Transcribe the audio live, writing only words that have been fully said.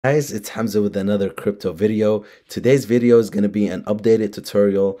Guys, it's Hamza with another crypto video. Today's video is going to be an updated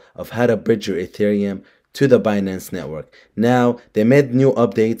tutorial of how to bridge your Ethereum to the Binance network. Now, they made new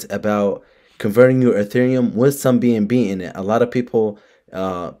updates about converting your Ethereum with some BNB in it. A lot of people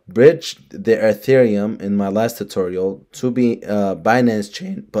bridged their Ethereum in my last tutorial to be Binance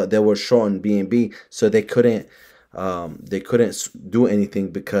chain, but they were short on BNB, so they couldn't do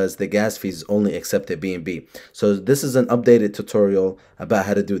anything because the gas fees only accepted BNB. So this is an updated tutorial about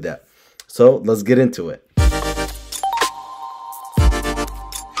how to do that. So let's get into it.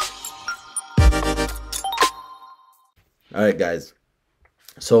 All right, guys.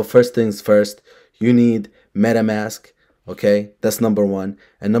 So first things first, you need Metamask. Okay, that's number one.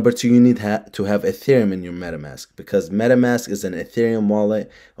 And number two, you need to have Ethereum in your Metamask, because Metamask is an Ethereum wallet,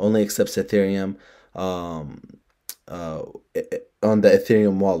 only accepts Ethereum on the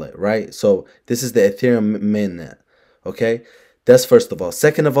Ethereum wallet, right? So this is the Ethereum mainnet. Okay, that's first of all.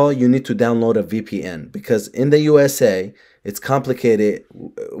 Second of all, you need to download a VPN, because in the USA it's complicated.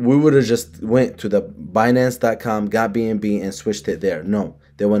 We would have just went to the binance.com, got BNB and switched it there. No,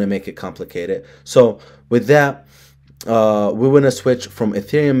 they want to make it complicated. So with that, we want to switch from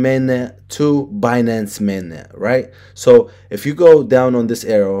Ethereum mainnet to Binance mainnet, right? So if you go down on this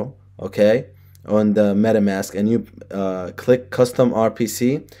arrow, okay, on the MetaMask, and you click custom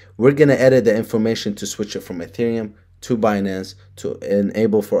RPC, we're gonna edit the information to switch it from Ethereum to Binance to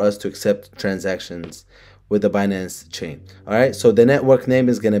enable for us to accept transactions with the Binance chain. All right, so the network name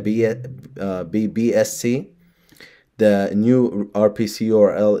is gonna be BSC. The new RPC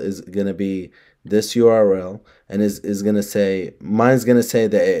URL is gonna be this URL, and is gonna say, mine's gonna say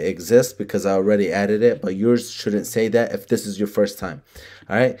that it exists because I already added it, but yours shouldn't say that if this is your first time.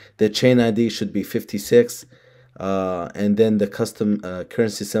 All right, the chain ID should be 56, and then the custom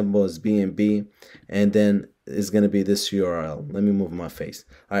currency symbol is BNB, and then is gonna be this URL. Let me move my face.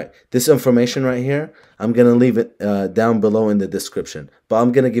 All right, this information right here, I'm gonna leave it down below in the description, but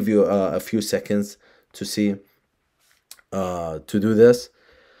I'm gonna give you a few seconds to see to do this.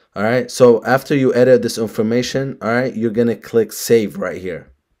 All right, so after you edit this information, all right, you're gonna click save right here.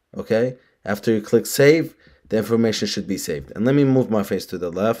 Okay, after you click save, the information should be saved. And let me move my face to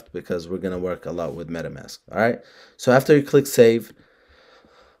the left because we're gonna work a lot with MetaMask. All right, so after you click save,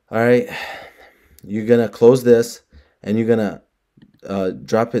 all right, you're gonna close this and you're gonna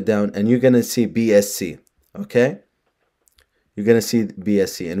drop it down, and you're gonna see BSC. Okay, you're gonna see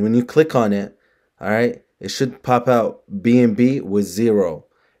BSC, and when you click on it, all right, it should pop out BNB with 0.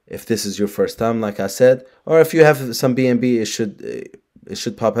 If this is your first time, like I said, or if you have some BNB, it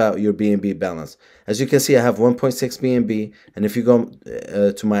should pop out your BNB balance. As you can see, I have 1.6 BNB, and if you go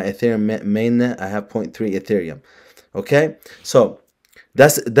to my Ethereum mainnet, I have 0.3 Ethereum. Okay, so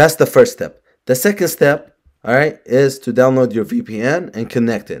that's the first step. The second step, all right, is to download your VPN and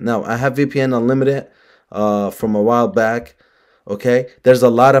connect it. Now, I have VPN Unlimited from a while back. Okay, there's a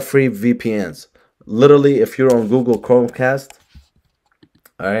lot of free VPNs. Literally, if you're on Google Chromecast,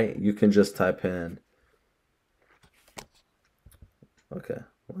 all right, you can just type in, okay,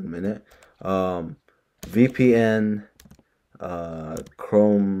 1 minute, VPN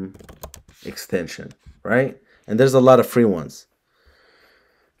Chrome extension, right? And there's a lot of free ones.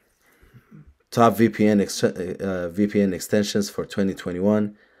 Top VPN extensions for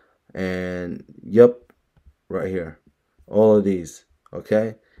 2021, and yep, right here, all of these,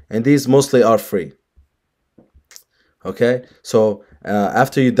 okay? And these mostly are free. Okay, so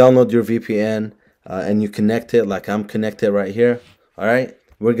after you download your VPN and you connect it, like I'm connected right here, all right,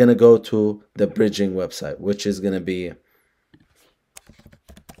 we're gonna go to the bridging website, which is gonna be,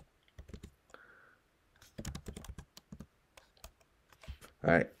 all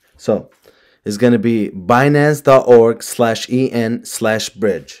right, so it's gonna be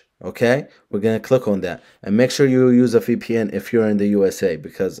binance.org/en/bridge. Okay, we're gonna click on that, and make sure you use a VPN if you're in the USA,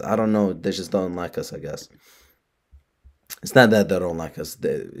 because I don't know, they just don't like us, I guess. It's not that they don't like us.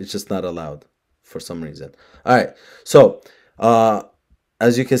 It's just not allowed for some reason. All right. So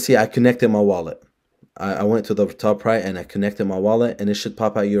as you can see, I connected my wallet. I went to the top right and I connected my wallet, and it should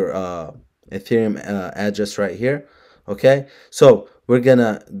pop out your Ethereum address right here. Okay. So we're going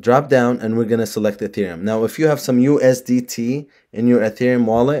to drop down and we're going to select Ethereum. Now, if you have some USDT in your Ethereum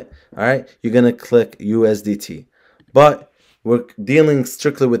wallet, all right, you're going to click USDT. But we're dealing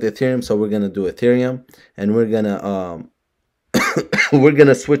strictly with Ethereum, so we're going to do Ethereum, and we're going to we're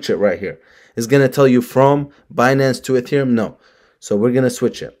gonna switch it right here. It's gonna tell you from Binance to Ethereum. No, so we're gonna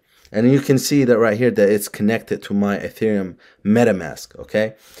switch it, and you can see that right here that it's connected to my Ethereum MetaMask.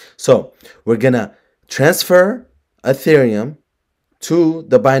 Okay, so we're gonna transfer Ethereum to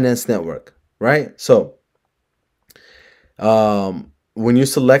the Binance network, right? So when you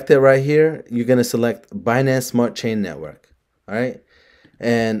select it right here, you're going to select Binance Smart Chain Network. All right.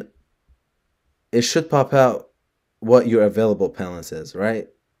 And it should pop out what your available balance is, right?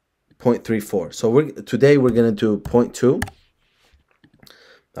 0.34. So today we're going to do 0.2.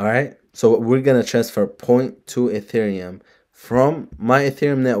 All right. So we're going to transfer 0.2 Ethereum from my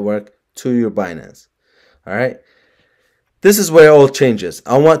Ethereum network to your Binance. All right. This is where it all changes.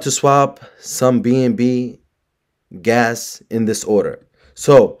 I want to swap some BNB gas in this order.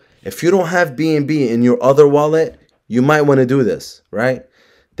 So if you don't have BNB in your other wallet, you might want to do this, right?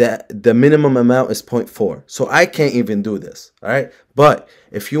 The minimum amount is 0.4. So I can't even do this, all right? But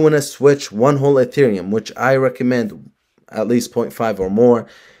if you want to switch one whole Ethereum, which I recommend at least 0.5 or more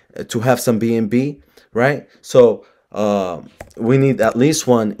to have some BNB, right? So we need at least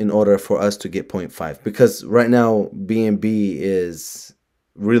one in order for us to get 0.5, because right now BNB is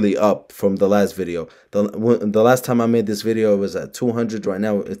really up from the last video. The last time I made this video, it was at 200. Right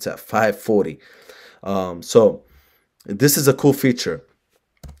now it's at 540. So this is a cool feature.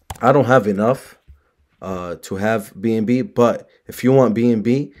 I don't have enough to have BNB, but if you want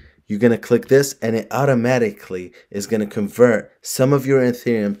BNB, you're going to click this and it automatically is going to convert some of your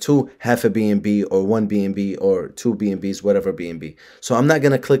Ethereum to half a BNB or 1 BNB or 2 BNBs, whatever BNB. So I'm not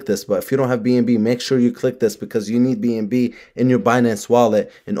going to click this, but if you don't have BNB, make sure you click this, because you need BNB in your Binance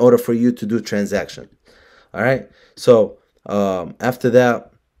wallet in order for you to do transaction. All right. So after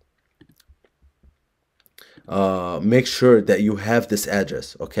that, make sure that you have this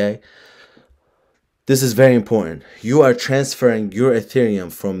address. Okay. This is very important. You are transferring your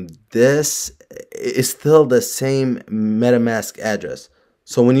Ethereum from this. It's still the same Metamask address.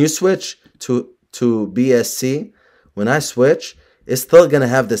 So when you switch to BSC, when I switch, it's still going to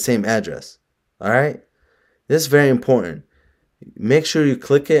have the same address. All right. This is very important. Make sure you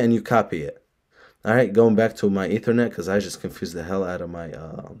click it and you copy it. All right. Going back to my Ethernet, because I just confused the hell out of my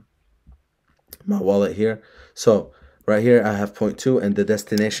my wallet here. So right here I have 0.2, and the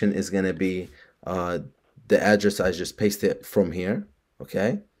destination is going to be the address I just pasted from here.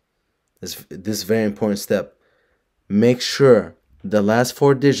 Okay, this is a very important step. Make sure the last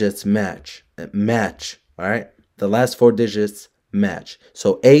 4 digits match. All right, the last 4 digits match.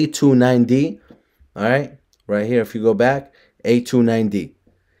 So A29D. All right, right here, if you go back, A29D.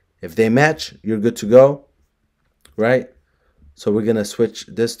 If they match, you're good to go. Right. So we're gonna switch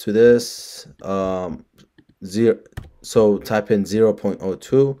this to this. Zero. So type in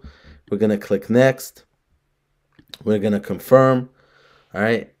 0.02. We're going to click next. We're going to confirm. All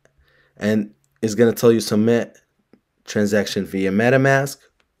right. And it's going to tell you submit transaction via Metamask.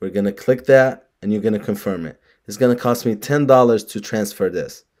 We're going to click that and you're going to confirm it. It's going to cost me $10 to transfer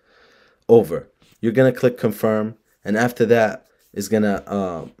this over. You're going to click confirm. And after that, it's going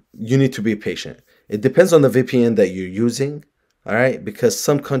to, you need to be patient. It depends on the VPN that you're using. All right, because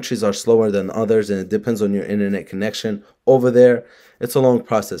some countries are slower than others, and it depends on your internet connection over there. It's a long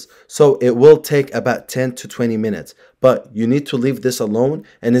process. So it will take about 10 to 20 minutes, but you need to leave this alone,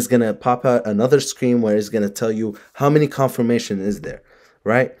 and it's going to pop out another screen where it's going to tell you how many confirmation is there,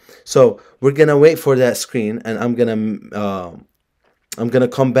 right? So we're going to wait for that screen, and I'm going to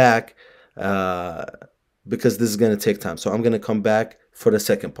come back because this is going to take time. So I'm going to come back for the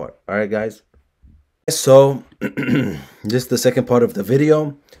second part. All right, guys. So this is the second part of the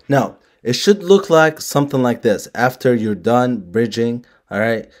video. Now it should look like something like this after you're done bridging. All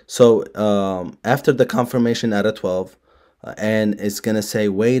right, so after the confirmation out of 12, and it's gonna say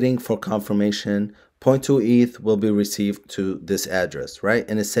waiting for confirmation, 0.2 ETH will be received to this address, right?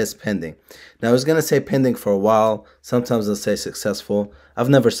 And it says pending. Now it's gonna say pending for a while. Sometimes it'll say successful. I've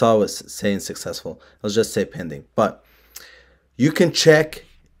never saw it saying successful. It'll just say pending. But you can check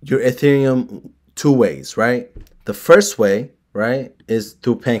your Ethereum 2 ways, right? The first way, right, is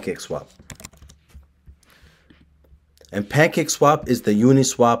through PancakeSwap. And PancakeSwap is the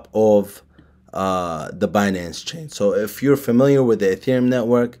Uniswap of the Binance chain. So if you're familiar with the Ethereum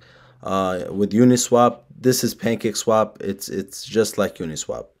network, with Uniswap, this is PancakeSwap. It's just like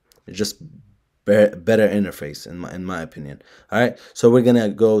Uniswap. It's just better interface in my opinion. All right, so we're gonna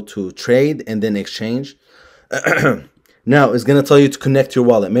go to trade and then exchange. Now it's gonna tell you to connect your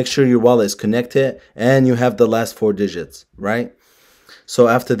wallet. Make sure your wallet is connected and you have the last 4 digits, right? So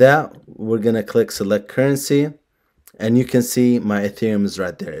after that, we're gonna click select currency, and you can see my Ethereum is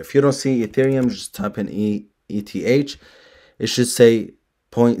right there. If you don't see Ethereum, just type in ETH. It should say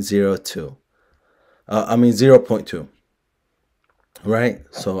 0.02. 0.2. Right?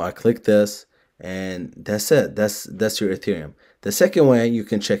 So I click this, and that's it. That's your Ethereum. The second way you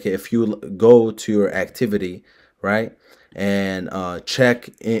can check it, if you go to your activity, right, and check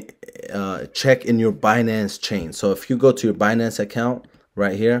in your Binance chain. So if you go to your Binance account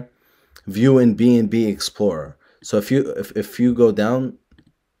right here, view in BNB Explorer. So if you go down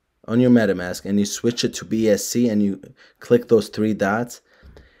on your MetaMask and you switch it to BSC and you click those three dots,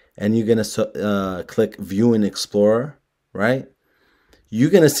 and you're gonna click view in Explorer, right? You're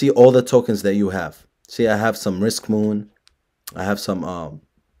gonna see all the tokens that you have. See, I have some Risk Moon, I have some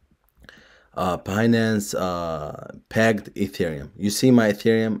Binance pegged Ethereum. You see my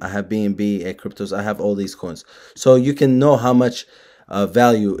Ethereum, I have BNB, cryptos, I have all these coins. So you can know how much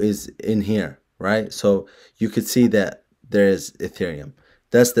value is in here, right? So you could see that there is Ethereum.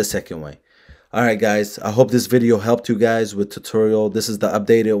 That's the second way. All right, guys, I hope this video helped you guys with tutorial. This is the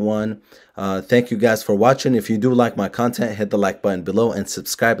updated one. Thank you guys for watching. If you do like my content, hit the like button below and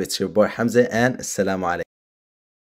subscribe. It's your boy Hamza, and assalamu alaikum.